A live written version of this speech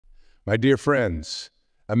My dear friends,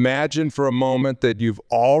 imagine for a moment that you've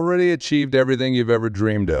already achieved everything you've ever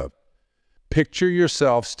dreamed of. Picture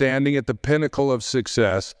yourself standing at the pinnacle of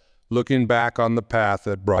success, looking back on the path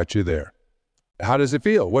that brought you there. How does it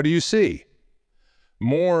feel? What do you see?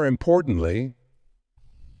 More importantly,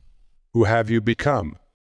 who have you become?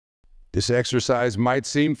 This exercise might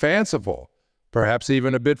seem fanciful, perhaps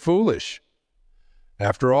even a bit foolish.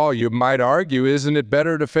 After all, you might argue, isn't it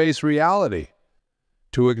better to face reality,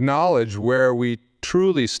 to acknowledge where we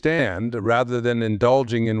truly stand rather than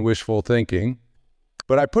indulging in wishful thinking?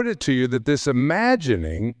 But I put it to you that this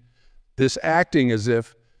imagining, this acting as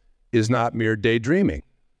if, is not mere daydreaming.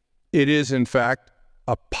 It is, in fact,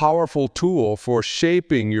 a powerful tool for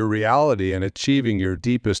shaping your reality and achieving your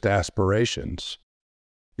deepest aspirations.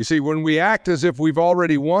 You see, when we act as if we've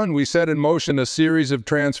already won, we set in motion a series of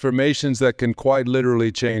transformations that can quite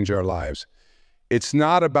literally change our lives. It's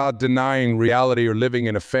not about denying reality or living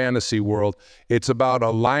in a fantasy world. It's about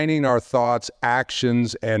aligning our thoughts,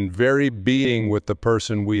 actions, and very being with the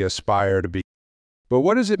person we aspire to be. But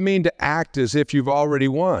what does it mean to act as if you've already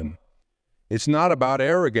won? It's not about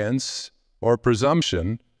arrogance or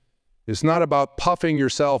presumption. It's not about puffing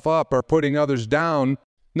yourself up or putting others down.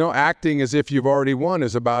 No, acting as if you've already won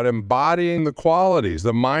is about embodying the qualities,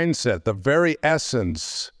 the mindset, the very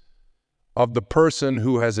essence of the person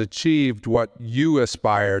who has achieved what you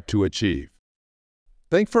aspire to achieve.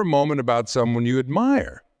 Think for a moment about someone you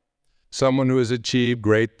admire, someone who has achieved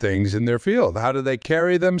great things in their field. How do they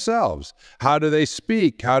carry themselves? How do they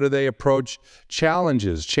speak? How do they approach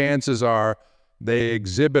challenges? Chances are they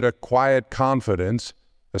exhibit a quiet confidence,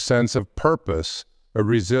 a sense of purpose, a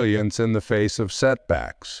resilience in the face of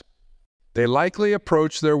setbacks. They likely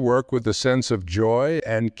approach their work with a sense of joy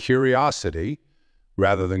and curiosity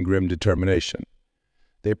rather than grim determination.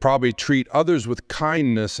 They probably treat others with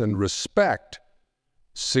kindness and respect,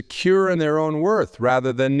 secure in their own worth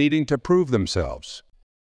rather than needing to prove themselves.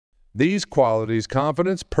 These qualities,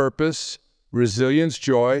 confidence, purpose, resilience,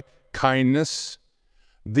 joy, kindness,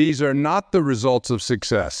 these are not the results of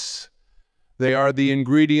success. They are the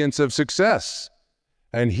ingredients of success.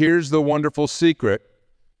 And here's the wonderful secret.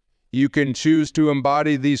 You can choose to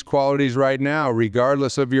embody these qualities right now,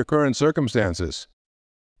 regardless of your current circumstances.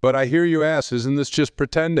 But I hear you ask, isn't this just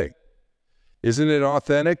pretending? Isn't it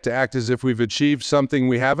authentic to act as if we've achieved something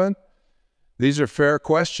we haven't? These are fair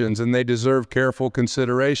questions, and they deserve careful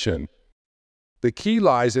consideration. The key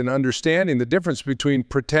lies in understanding the difference between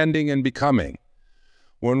pretending and becoming.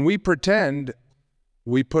 When we pretend,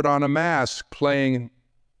 we put on a mask, playing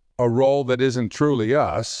a role that isn't truly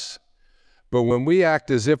us. But when we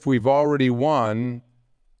act as if we've already won,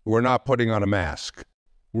 we're not putting on a mask.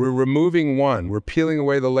 We're removing one. We're peeling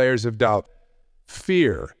away the layers of doubt,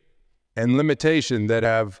 fear, and limitation that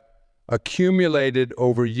have accumulated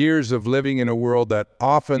over years of living in a world that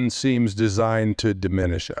often seems designed to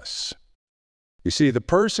diminish us. You see, the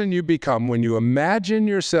person you become when you imagine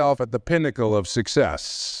yourself at the pinnacle of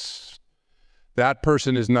success, that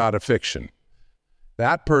person is not a fiction.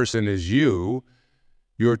 That person is you,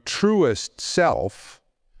 your truest self,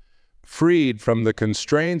 freed from the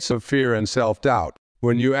constraints of fear and self-doubt.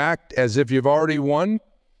 When you act as if you've already won,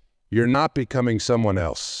 you're not becoming someone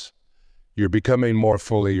else. You're becoming more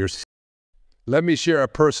fully yourself. Let me share a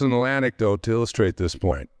personal anecdote to illustrate this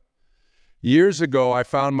point. Years ago, I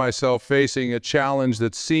found myself facing a challenge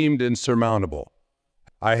that seemed insurmountable.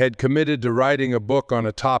 I had committed to writing a book on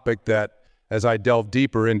a topic that, as I delved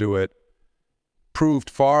deeper into it, proved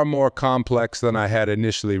far more complex than I had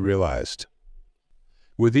initially realized.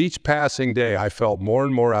 With each passing day, I felt more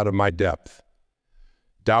and more out of my depth.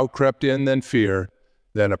 Doubt crept in, then fear,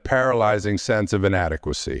 then a paralyzing sense of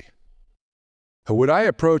inadequacy. How would I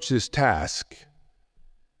approach this task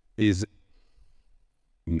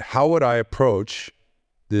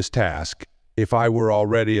if I were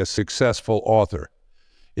already a successful author,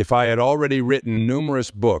 if I had already written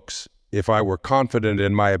numerous books, if I were confident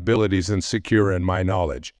in my abilities and secure in my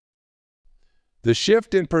knowledge? The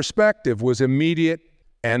shift in perspective was immediate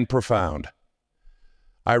and profound.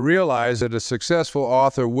 I realized that a successful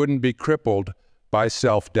author wouldn't be crippled by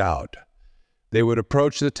self-doubt. They would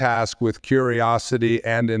approach the task with curiosity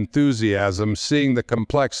and enthusiasm, seeing the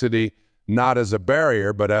complexity not as a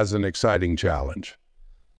barrier, but as an exciting challenge.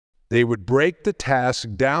 They would break the task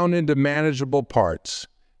down into manageable parts,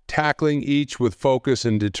 tackling each with focus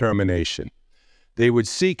and determination. They would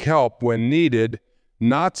seek help when needed,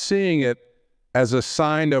 not seeing it as a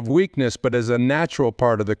sign of weakness, but as a natural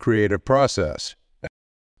part of the creative process.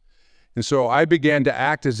 And so I began to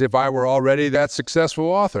act as if I were already that successful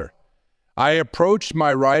author. I approached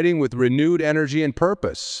my writing with renewed energy and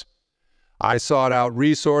purpose. I sought out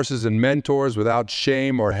resources and mentors without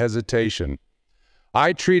shame or hesitation.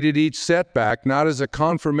 I treated each setback not as a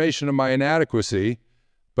confirmation of my inadequacy,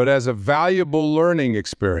 but as a valuable learning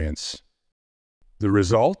experience. The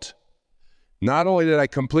result? Not only did I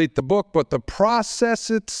complete the book, but the process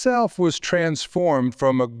itself was transformed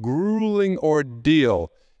from a grueling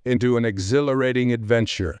ordeal into an exhilarating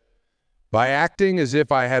adventure. By acting as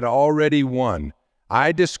if I had already won,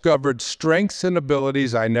 I discovered strengths and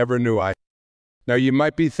abilities I never knew I had. Now, you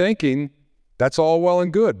might be thinking, that's all well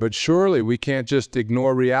and good, but surely we can't just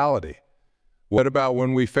ignore reality. What about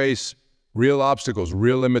when we face real obstacles,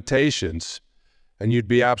 real limitations? And you'd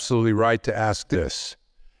be absolutely right to ask this.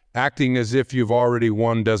 Acting as if you've already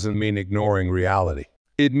won doesn't mean ignoring reality.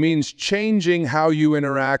 It means changing how you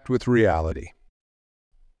interact with reality.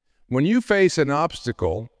 When you face an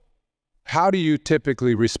obstacle, how do you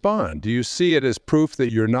typically respond? Do you see it as proof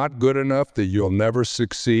that you're not good enough, that you'll never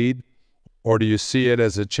succeed? Or do you see it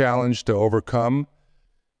as a challenge to overcome,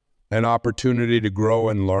 an opportunity to grow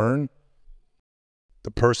and learn?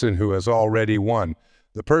 The person who has already won,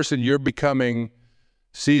 the person you're becoming,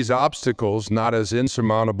 sees obstacles not as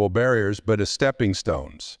insurmountable barriers, but as stepping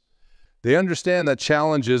stones. They understand that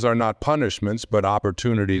challenges are not punishments, but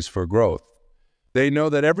opportunities for growth. They know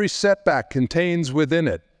that every setback contains within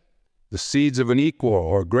it the seeds of an equal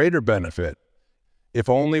or greater benefit, if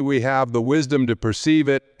only we have the wisdom to perceive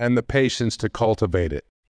it and the patience to cultivate it.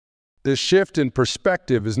 This shift in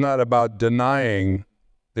perspective is not about denying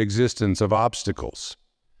the existence of obstacles.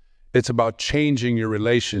 It's about changing your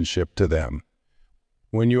relationship to them.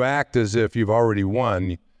 When you act as if you've already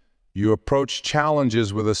won, you approach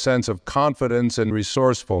challenges with a sense of confidence and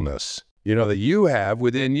resourcefulness. You know that you have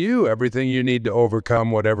within you everything you need to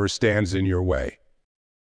overcome whatever stands in your way.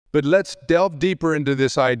 But let's delve deeper into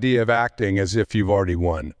this idea of acting as if you've already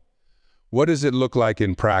won. What does it look like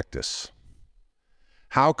in practice?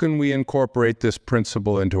 How can we incorporate this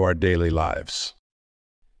principle into our daily lives?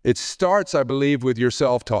 It starts, I believe, with your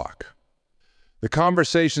self-talk. The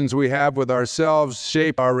conversations we have with ourselves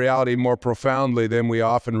shape our reality more profoundly than we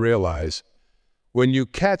often realize. When you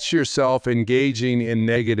catch yourself engaging in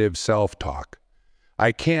negative self-talk,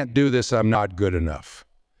 I can't do this, I'm not good enough.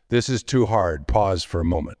 This is too hard. Pause for a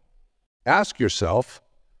moment. Ask yourself,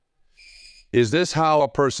 is this how a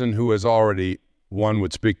person who has already won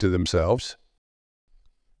would speak to themselves?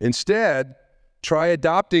 Instead, try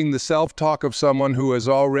adopting the self-talk of someone who has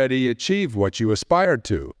already achieved what you aspired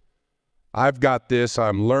to. I've got this,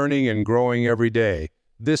 I'm learning and growing every day.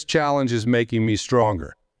 This challenge is making me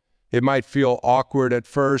stronger. It might feel awkward at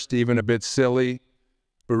first, even a bit silly,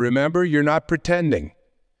 but remember, you're not pretending.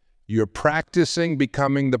 You're practicing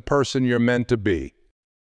becoming the person you're meant to be.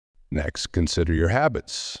 Next, consider your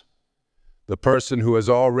habits. The person who has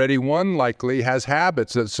already won likely has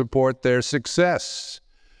habits that support their success.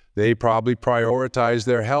 They probably prioritize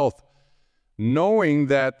their health, knowing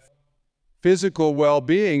that physical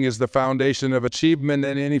well-being is the foundation of achievement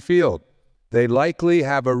in any field. They likely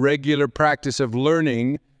have a regular practice of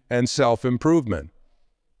learning and self-improvement.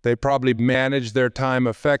 They probably manage their time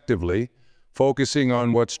effectively, focusing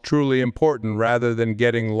on what's truly important rather than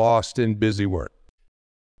getting lost in busy work.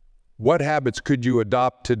 What habits could you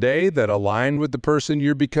adopt today that align with the person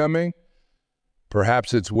you're becoming?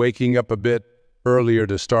 Perhaps it's waking up a bit earlier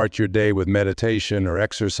to start your day with meditation or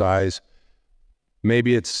exercise.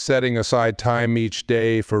 Maybe it's setting aside time each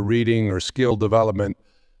day for reading or skill development.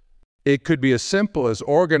 It could be as simple as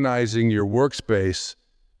organizing your workspace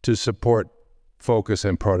to support focus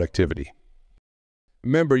and productivity.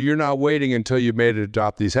 Remember, you're not waiting until you've made it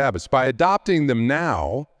adopt these habits. By adopting them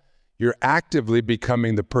now, you're actively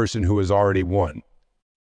becoming the person who has already won.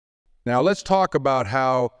 Now, let's talk about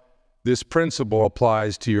how this principle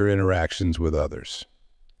applies to your interactions with others.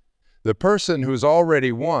 The person who's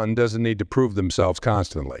already won doesn't need to prove themselves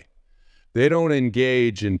constantly. They don't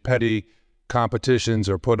engage in petty competitions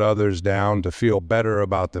or put others down to feel better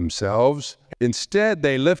about themselves. Instead,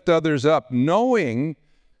 they lift others up, knowing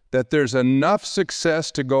that there's enough success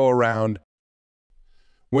to go around.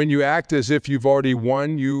 When you act as if you've already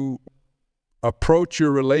won, you approach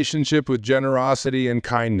your relationship with generosity and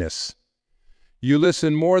kindness. You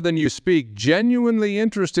listen more than you speak, genuinely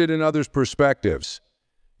interested in others' perspectives.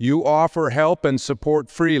 You offer help and support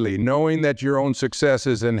freely, knowing that your own success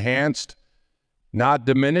is enhanced, not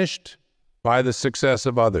diminished, by the success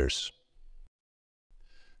of others.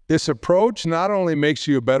 This approach not only makes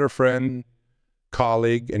you a better friend,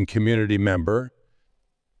 colleague, and community member,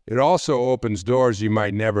 it also opens doors you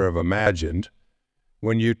might never have imagined.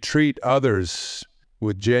 When you treat others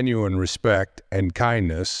with genuine respect and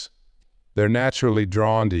kindness, they're naturally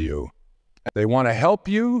drawn to you. They want to help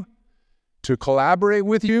you, to collaborate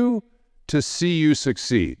with you, to see you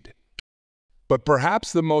succeed. But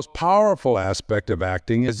perhaps the most powerful aspect of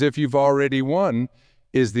acting as if you've already won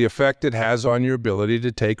is the effect it has on your ability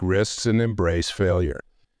to take risks and embrace failure.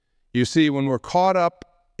 You see, when we're caught up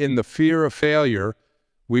in the fear of failure,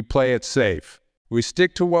 we play it safe. We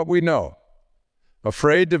stick to what we know,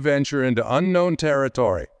 afraid to venture into unknown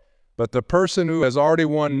territory. But the person who has already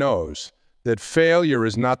won knows that failure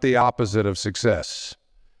is not the opposite of success.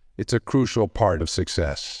 It's a crucial part of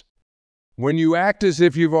success. When you act as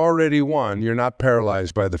if you've already won, you're not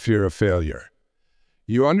paralyzed by the fear of failure.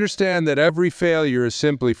 You understand that every failure is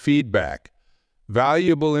simply feedback,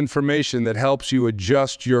 valuable information that helps you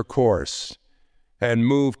adjust your course and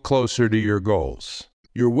move closer to your goals.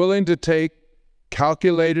 You're willing to take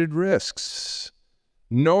calculated risks,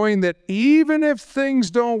 knowing that even if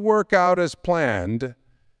things don't work out as planned,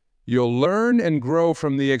 you'll learn and grow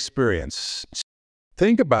from the experience.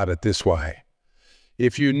 Think about it this way.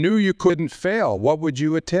 If you knew you couldn't fail, what would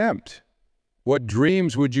you attempt? What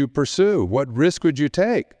dreams would you pursue? What risk would you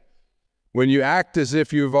take? When you act as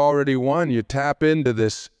if you've already won, you tap into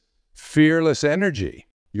this fearless energy.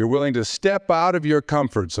 You're willing to step out of your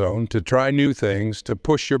comfort zone, to try new things, to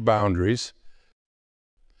push your boundaries.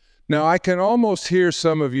 Now, I can almost hear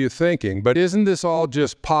some of you thinking, but isn't this all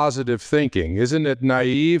just positive thinking? Isn't it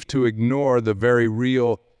naive to ignore the very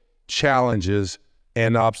real challenges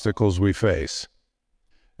and obstacles we face?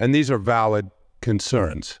 And these are valid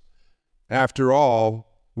concerns. After all,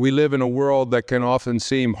 we live in a world that can often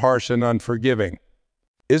seem harsh and unforgiving.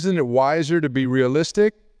 Isn't it wiser to be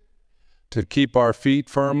realistic, to keep our feet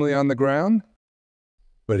firmly on the ground?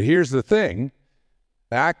 But here's the thing.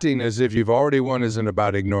 Acting as if you've already won isn't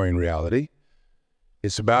about ignoring reality.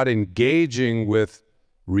 It's about engaging with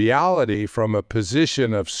reality from a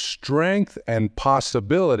position of strength and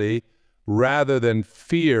possibility rather than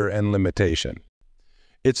fear and limitation.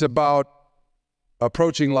 It's about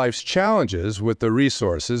approaching life's challenges with the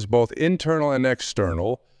resources, both internal and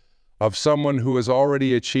external, of someone who has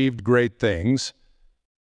already achieved great things.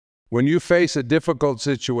 When you face a difficult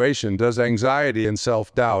situation, does anxiety and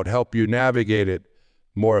self-doubt help you navigate it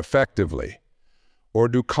more effectively? Or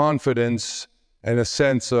do confidence and a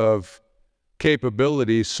sense of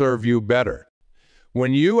capability serve you better?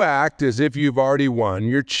 When you act as if you've already won,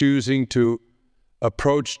 you're choosing to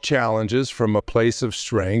approach challenges from a place of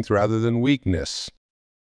strength rather than weakness.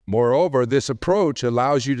 Moreover, this approach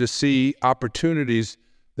allows you to see opportunities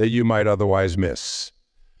that you might otherwise miss.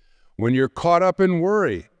 When you're caught up in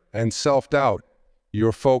worry and self-doubt,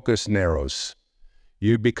 your focus narrows.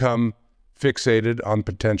 You become fixated on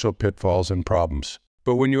potential pitfalls and problems.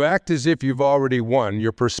 But when you act as if you've already won,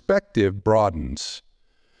 your perspective broadens.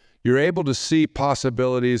 You're able to see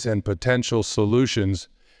possibilities and potential solutions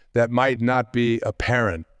that might not be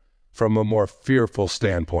apparent from a more fearful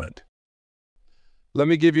standpoint. Let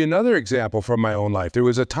me give you another example from my own life. There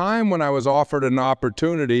was a time when I was offered an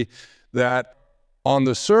opportunity that, on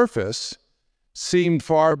the surface, seemed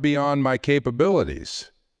far beyond my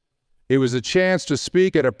capabilities. It was a chance to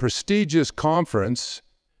speak at a prestigious conference,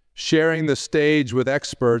 sharing the stage with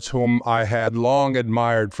experts whom I had long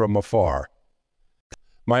admired from afar.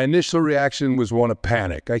 My initial reaction was one of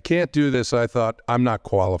panic. I can't do this, I thought. I'm not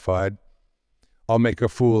qualified. I'll make a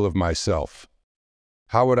fool of myself.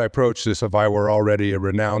 How would I approach this if I were already a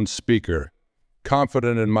renowned speaker,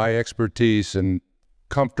 confident in my expertise and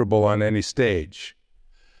comfortable on any stage?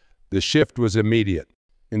 The shift was immediate.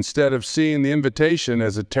 Instead of seeing the invitation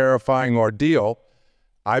as a terrifying ordeal,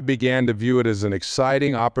 I began to view it as an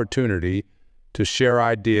exciting opportunity to share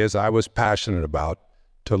ideas I was passionate about,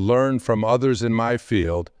 to learn from others in my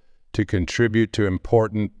field, to contribute to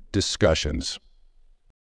important discussions.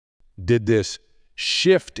 Did this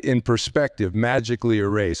shift in perspective magically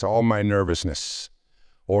erase all my nervousness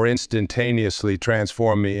or instantaneously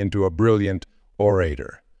transform me into a brilliant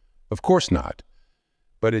orator? Of course not,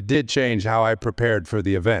 but it did change how I prepared for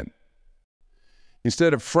the event.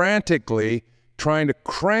 Instead of frantically trying to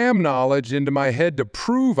cram knowledge into my head to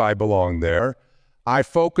prove I belonged there, I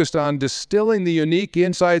focused on distilling the unique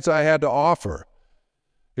insights I had to offer.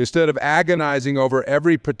 Instead of agonizing over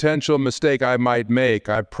every potential mistake I might make,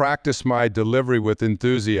 I practiced my delivery with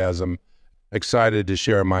enthusiasm, excited to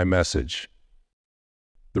share my message.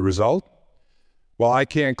 The result? While I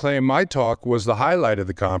can't claim my talk was the highlight of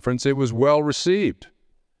the conference, it was well received.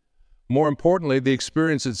 More importantly, the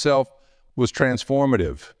experience itself was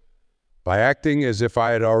transformative. By acting as if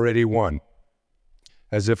I had already won,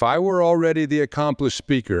 as if I were already the accomplished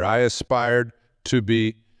speaker I aspired to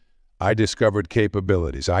be, I discovered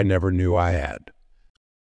capabilities I never knew I had.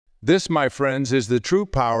 This, my friends, is the true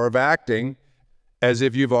power of acting as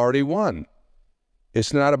if you've already won.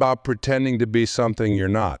 It's not about pretending to be something you're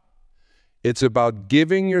not. It's about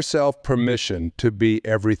giving yourself permission to be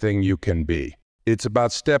everything you can be. It's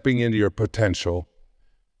about stepping into your potential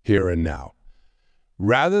here and now,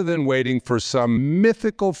 rather than waiting for some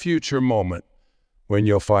mythical future moment when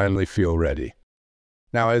you'll finally feel ready.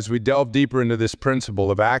 Now, as we delve deeper into this principle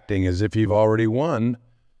of acting as if you've already won,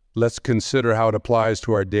 let's consider how it applies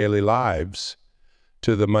to our daily lives,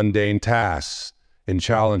 to the mundane tasks and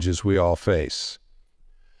challenges we all face.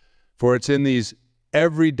 For it's in these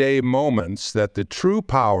everyday moments that the true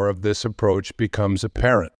power of this approach becomes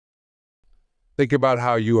apparent. Think about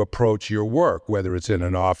how you approach your work, whether it's in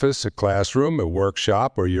an office, a classroom, a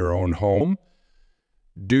workshop, or your own home.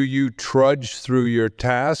 Do you trudge through your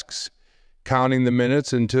tasks, counting the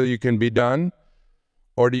minutes until you can be done?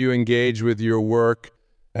 Or do you engage with your work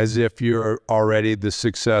as if you're already the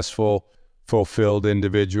successful, fulfilled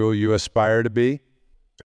individual you aspire to be?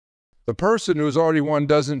 The person who's already won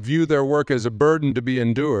doesn't view their work as a burden to be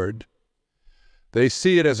endured. They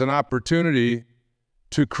see it as an opportunity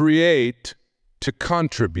to create, to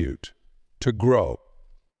contribute, to grow.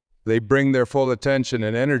 They bring their full attention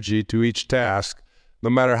and energy to each task, no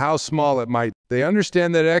matter how small it might. They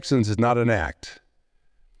understand that excellence is not an act,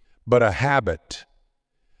 but a habit,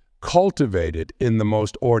 cultivated in the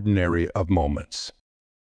most ordinary of moments.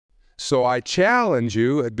 So I challenge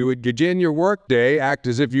you to begin your workday, act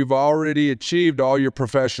as if you've already achieved all your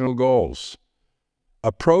professional goals.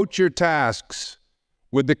 Approach your tasks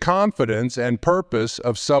with the confidence and purpose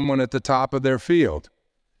of someone at the top of their field.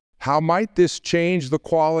 How might this change the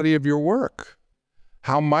quality of your work?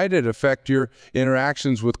 How might it affect your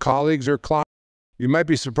interactions with colleagues or clients? You might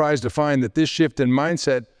be surprised to find that this shift in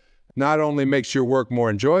mindset not only makes your work more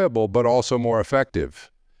enjoyable, but also more effective.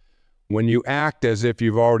 When you act as if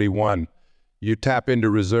you've already won, you tap into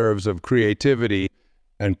reserves of creativity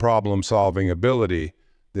and problem-solving ability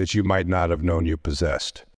that you might not have known you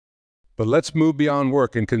possessed. But let's move beyond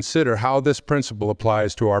work and consider how this principle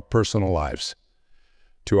applies to our personal lives,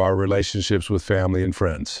 to our relationships with family and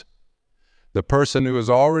friends. The person who has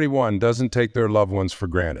already won doesn't take their loved ones for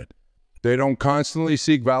granted. They don't constantly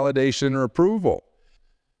seek validation or approval.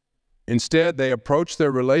 Instead, they approach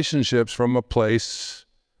their relationships from a place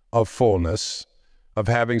of fullness, of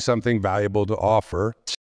having something valuable to offer.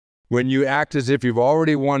 When you act as if you've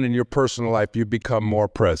already won in your personal life, you become more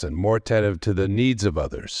present, more attentive to the needs of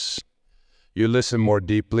others. You listen more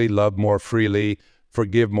deeply, love more freely,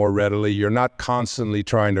 forgive more readily. You're not constantly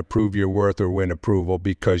trying to prove your worth or win approval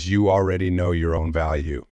because you already know your own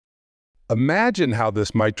value. Imagine how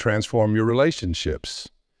this might transform your relationships.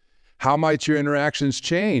 How might your interactions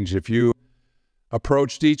change if you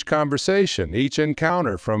approached each conversation, each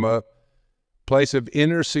encounter from a place of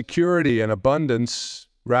inner security and abundance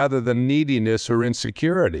rather than neediness or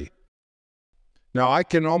insecurity? Now, I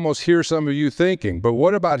can almost hear some of you thinking, but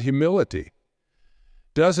what about humility?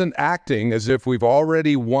 Doesn't acting as if we've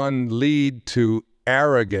already won lead to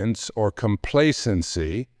arrogance or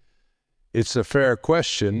complacency? It's a fair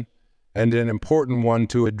question and an important one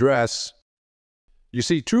to address. You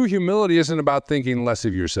see, true humility isn't about thinking less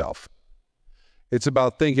of yourself. It's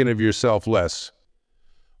about thinking of yourself less.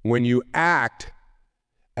 When you act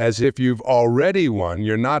as if you've already won,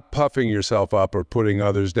 you're not puffing yourself up or putting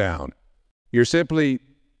others down. You're simply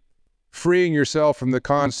freeing yourself from the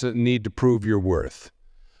constant need to prove your worth,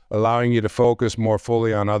 allowing you to focus more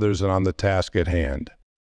fully on others and on the task at hand.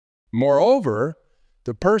 Moreover,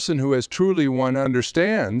 the person who has truly won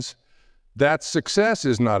understands that success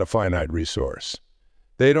is not a finite resource.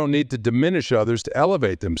 They don't need to diminish others to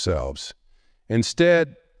elevate themselves.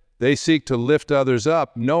 Instead, they seek to lift others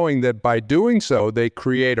up, knowing that by doing so, they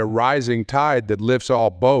create a rising tide that lifts all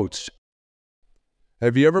boats.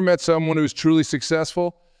 Have you ever met someone who's truly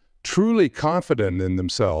successful, truly confident in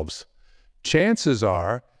themselves? Chances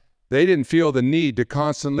are they didn't feel the need to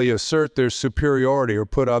constantly assert their superiority or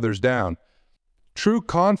put others down. True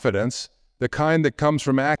confidence, the kind that comes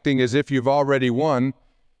from acting as if you've already won,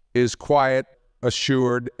 is quiet,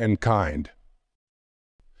 assured, and kind.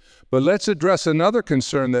 But let's address another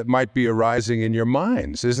concern that might be arising in your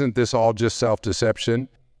minds. Isn't this all just self-deception?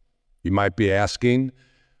 You might be asking,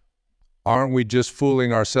 aren't we just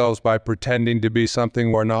fooling ourselves by pretending to be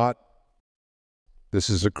something we're not? This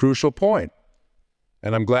is a crucial point,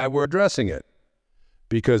 and I'm glad we're addressing it.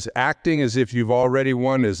 Because acting as if you've already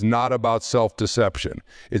won is not about self-deception.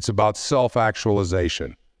 It's about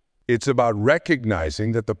self-actualization. It's about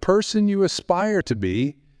recognizing that the person you aspire to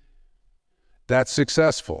be, that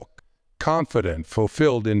successful, confident,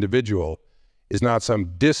 fulfilled individual, is not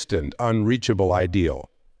some distant, unreachable ideal.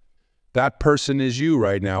 That person is you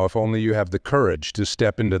right now, if only you have the courage to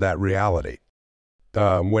step into that reality.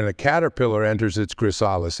 When a caterpillar enters its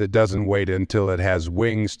chrysalis, it doesn't wait until it has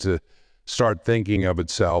wings to start thinking of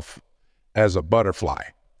itself as a butterfly.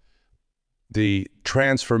 The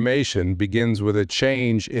transformation begins with a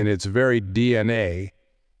change in its very DNA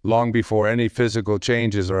long before any physical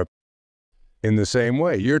changes are. In the same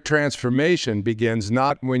way, your transformation begins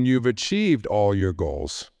not when you've achieved all your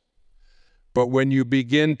goals, but when you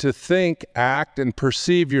begin to think, act, and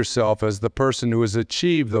perceive yourself as the person who has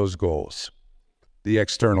achieved those goals. The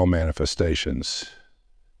external manifestations,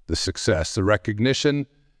 the success, the recognition,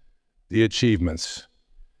 the achievements.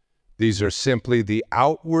 These are simply the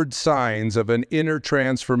outward signs of an inner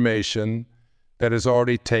transformation that has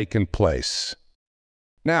already taken place.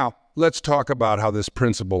 Now, let's talk about how this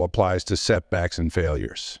principle applies to setbacks and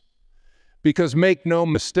failures. Because make no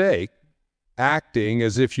mistake, acting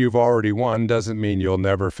as if you've already won doesn't mean you'll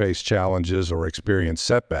never face challenges or experience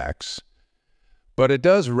setbacks. But it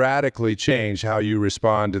does radically change how you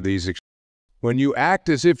respond to these. When you act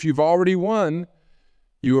as if you've already won,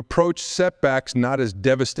 you approach setbacks not as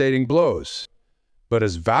devastating blows, but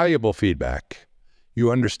as valuable feedback.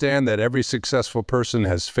 You understand that every successful person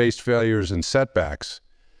has faced failures and setbacks.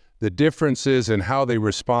 The difference is in how they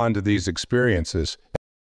respond to these experiences.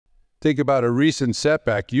 Think about a recent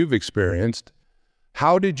setback you've experienced.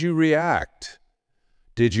 How did you react?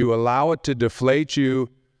 Did you allow it to deflate you,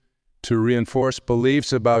 to reinforce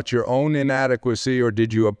beliefs about your own inadequacy, or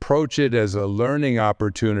did you approach it as a learning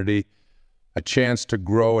opportunity, a chance to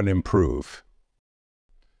grow and improve?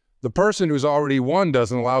 The person who's already won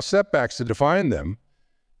doesn't allow setbacks to define them.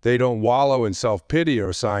 They don't wallow in self-pity or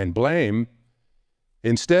assign blame.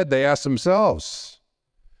 Instead, they ask themselves,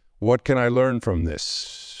 what can I learn from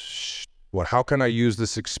this? How can I use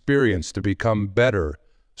this experience to become better,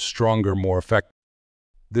 stronger, more effective?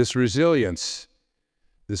 This resilience,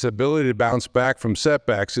 this ability to bounce back from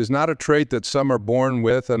setbacks is not a trait that some are born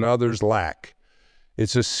with and others lack.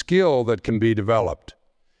 It's a skill that can be developed,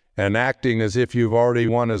 and acting as if you've already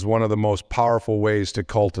won is one of the most powerful ways to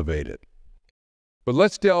cultivate it. But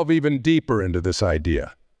let's delve even deeper into this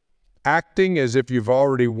idea. Acting as if you've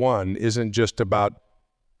already won isn't just about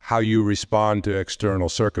how you respond to external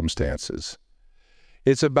circumstances.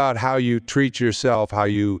 It's about how you treat yourself, how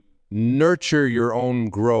you nurture your own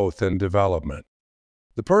growth and development.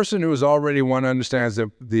 The person who has already won understands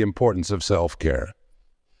the importance of self-care.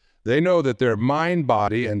 They know that their mind,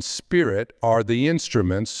 body, and spirit are the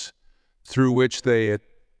instruments through which they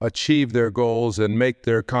achieve their goals and make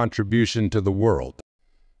their contribution to the world.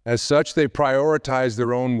 As such, they prioritize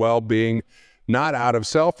their own well-being, not out of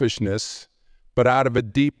selfishness, but out of a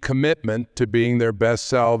deep commitment to being their best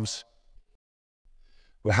selves.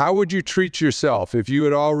 How would you treat yourself if you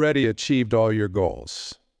had already achieved all your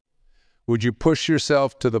goals? Would you push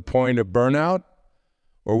yourself to the point of burnout,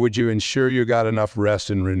 or would you ensure you got enough rest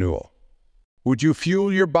and renewal? Would you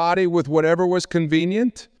fuel your body with whatever was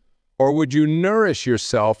convenient, or would you nourish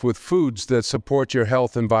yourself with foods that support your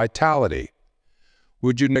health and vitality?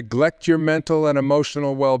 Would you neglect your mental and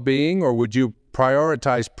emotional well-being, or would you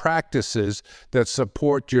prioritize practices that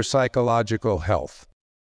support your psychological health?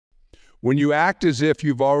 When you act as if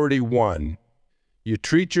you've already won, you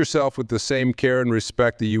treat yourself with the same care and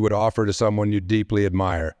respect that you would offer to someone you deeply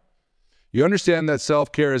admire. You understand that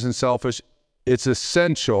self-care isn't selfish. It's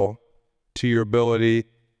essential to your ability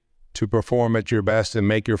to perform at your best and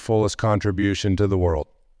make your fullest contribution to the world.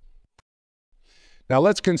 Now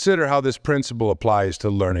let's consider how this principle applies to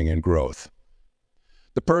learning and growth.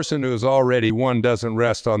 The person who has already won doesn't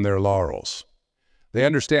rest on their laurels. They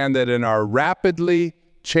understand that in our rapidly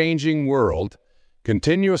changing world,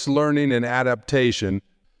 continuous learning and adaptation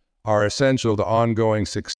are essential to ongoing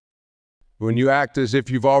success. When you act as if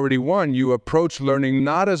you've already won, you approach learning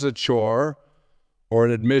not as a chore or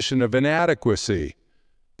an admission of inadequacy,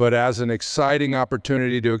 but as an exciting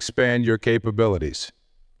opportunity to expand your capabilities.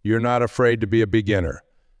 You're not afraid to be a beginner,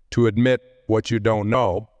 to admit what you don't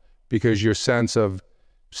know, because your sense of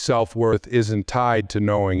self-worth isn't tied to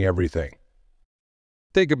knowing everything.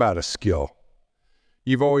 Think about a skill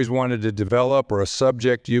you've always wanted to develop or a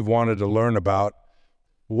subject you've wanted to learn about.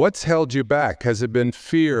 What's held you back? Has it been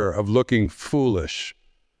fear of looking foolish,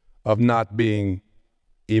 of not being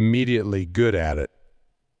immediately good at it?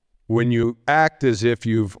 When you act as if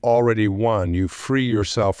you've already won, you free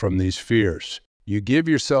yourself from these fears. You give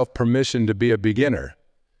yourself permission to be a beginner,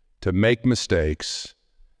 to make mistakes,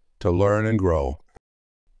 to learn and grow.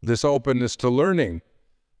 This openness to learning,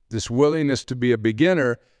 this willingness to be a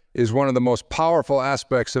beginner, is one of the most powerful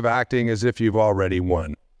aspects of acting as if you've already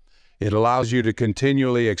won. It allows you to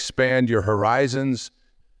continually expand your horizons,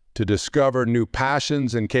 to discover new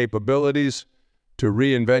passions and capabilities, to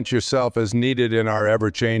reinvent yourself as needed in our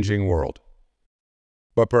ever-changing world.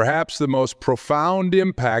 But perhaps the most profound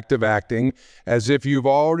impact of acting as if you've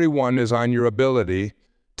already won is on your ability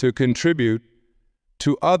to contribute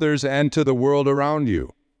to others and to the world around you.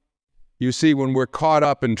 You see, when we're caught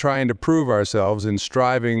up in trying to prove ourselves and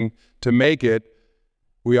striving to make it,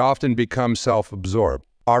 we often become self-absorbed.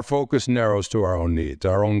 Our focus narrows to our own needs,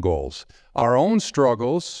 our own goals, our own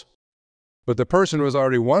struggles. But the person who has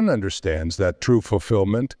already won understands that true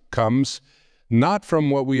fulfillment comes not from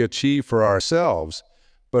what we achieve for ourselves,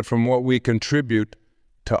 but from what we contribute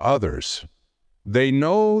to others. They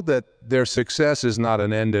know that their success is not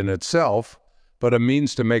an end in itself, but a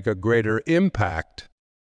means to make a greater impact.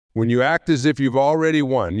 When you act as if you've already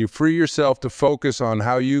won, you free yourself to focus on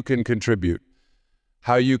how you can contribute,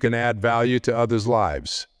 how you can add value to others'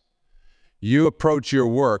 lives. You approach your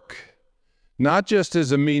work not just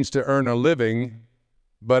as a means to earn a living,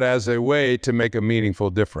 but as a way to make a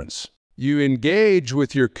meaningful difference. You engage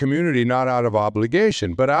with your community not out of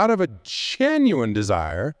obligation, but out of a genuine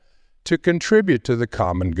desire to contribute to the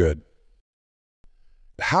common good.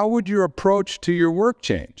 How would your approach to your work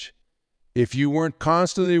change if you weren't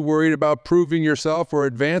constantly worried about proving yourself or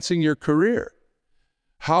advancing your career?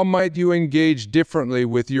 How might you engage differently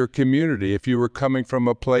with your community if you were coming from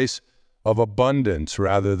a place of abundance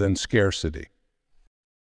rather than scarcity?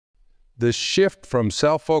 The shift from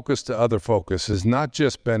self-focus to other-focus is not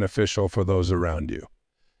just beneficial for those around you.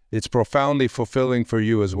 It's profoundly fulfilling for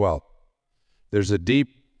you as well. There's a deep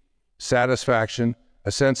satisfaction,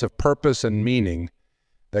 a sense of purpose and meaning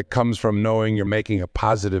that comes from knowing you're making a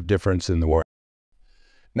positive difference in the world.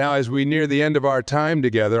 Now, as we near the end of our time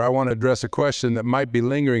together, I want to address a question that might be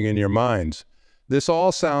lingering in your minds. This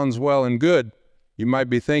all sounds well and good. You might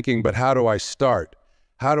be thinking, but how do I start?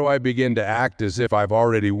 How do I begin to act as if I've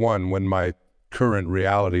already won when my current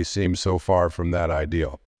reality seems so far from that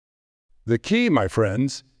ideal? The key, my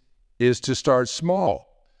friends, is to start small.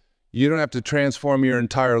 You don't have to transform your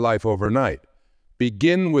entire life overnight.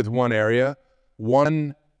 Begin with one area,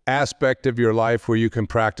 one aspect of your life where you can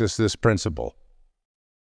practice this principle.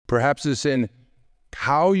 Perhaps it's in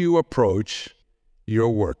how you approach your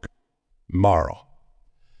work tomorrow.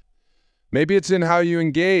 Maybe it's in how you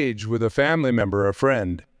engage with a family member or a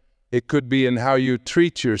friend. It could be in how you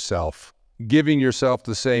treat yourself, giving yourself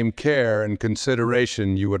the same care and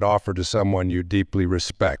consideration you would offer to someone you deeply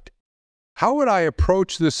respect. How would I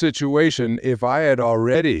approach the situation if I had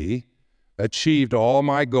already achieved all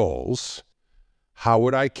my goals? How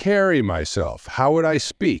would I carry myself? How would I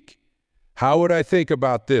speak? How would I think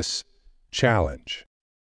about this challenge?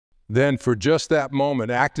 Then for just that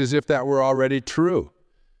moment, act as if that were already true.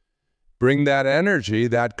 Bring that energy,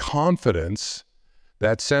 that confidence,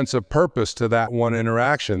 that sense of purpose to that one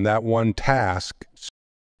interaction, that one task.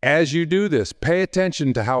 As you do this, pay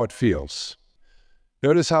attention to how it feels.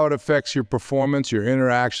 Notice how it affects your performance, your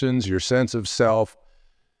interactions, your sense of self.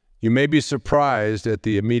 You may be surprised at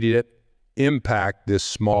the immediate impact this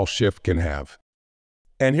small shift can have.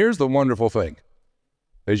 And here's the wonderful thing.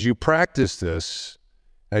 As you practice this,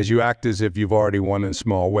 as you act as if you've already won in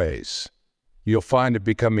small ways, you'll find it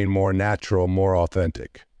becoming more natural, more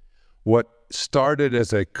authentic. What started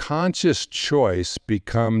as a conscious choice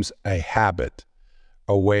becomes a habit,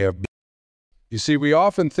 a way of being. You see, we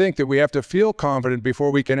often think that we have to feel confident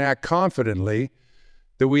before we can act confidently,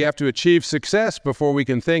 that we have to achieve success before we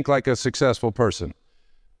can think like a successful person.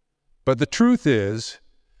 But the truth is,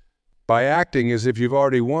 by acting as if you've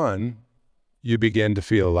already won, you begin to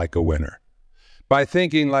feel like a winner. By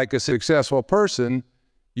thinking like a successful person,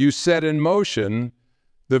 you set in motion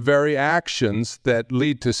the very actions that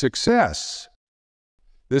lead to success.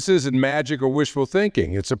 This isn't magic or wishful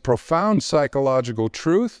thinking. It's a profound psychological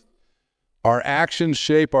truth. Our actions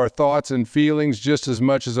shape our thoughts and feelings just as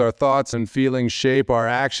much as our thoughts and feelings shape our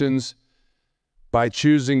actions. By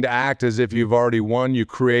choosing to act as if you've already won, you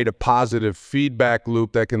create a positive feedback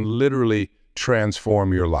loop that can literally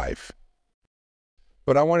transform your life.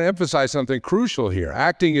 But I want to emphasize something crucial here.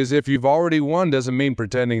 Acting as if you've already won doesn't mean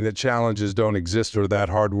pretending that challenges don't exist or that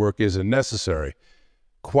hard work isn't necessary.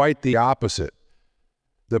 Quite the opposite.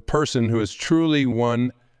 The person who has truly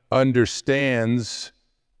won understands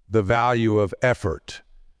the value of effort,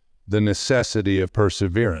 the necessity of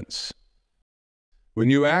perseverance. When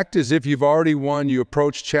you act as if you've already won, you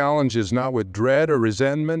approach challenges not with dread or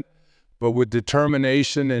resentment, but with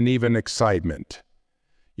determination and even excitement.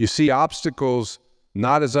 You see obstacles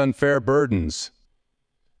not as unfair burdens,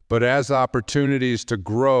 but as opportunities to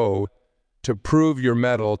grow, to prove your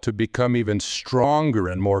mettle, to become even stronger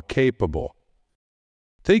and more capable.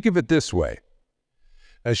 Think of it this way.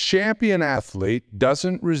 A champion athlete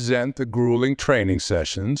doesn't resent the grueling training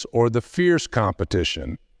sessions or the fierce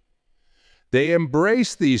competition. They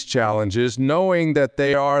embrace these challenges knowing that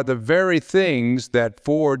they are the very things that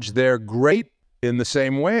forge their great in the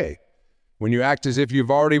same way. When you act as if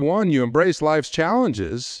you've already won, you embrace life's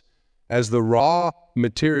challenges as the raw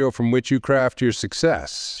material from which you craft your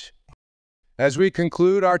success. As we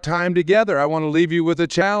conclude our time together, I want to leave you with a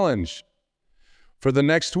challenge. For the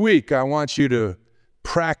next week, I want you to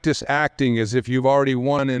practice acting as if you've already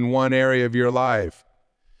won in one area of your life.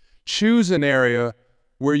 Choose an area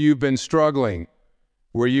where you've been struggling,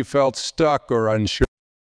 where you felt stuck or unsure.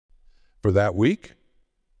 For that week,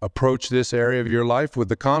 approach this area of your life with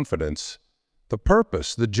the confidence, the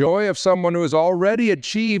purpose, the joy of someone who has already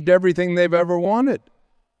achieved everything they've ever wanted.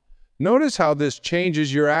 Notice how this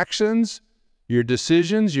changes your actions, your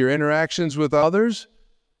decisions, your interactions with others.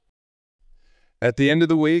 At the end of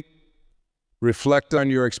the week, reflect on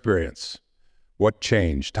your experience. What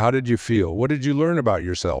changed? How did you feel? What did you learn about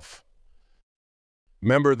yourself?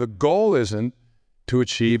 Remember, the goal isn't to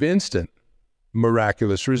achieve instant,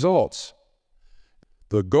 miraculous results.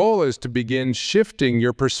 The goal is to begin shifting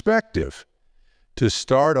your perspective, to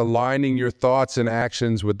start aligning your thoughts and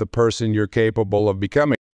actions with the person you're capable of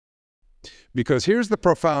becoming. Because here's the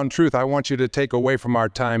profound truth I want you to take away from our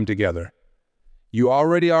time together. You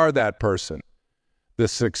already are that person. The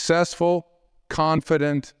successful,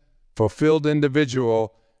 confident, fulfilled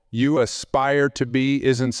individual you aspire to be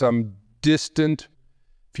isn't some distant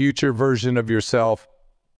future version of yourself.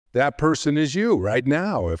 That person is you right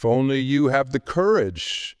now, if only you have the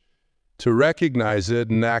courage to recognize it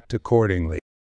and act accordingly.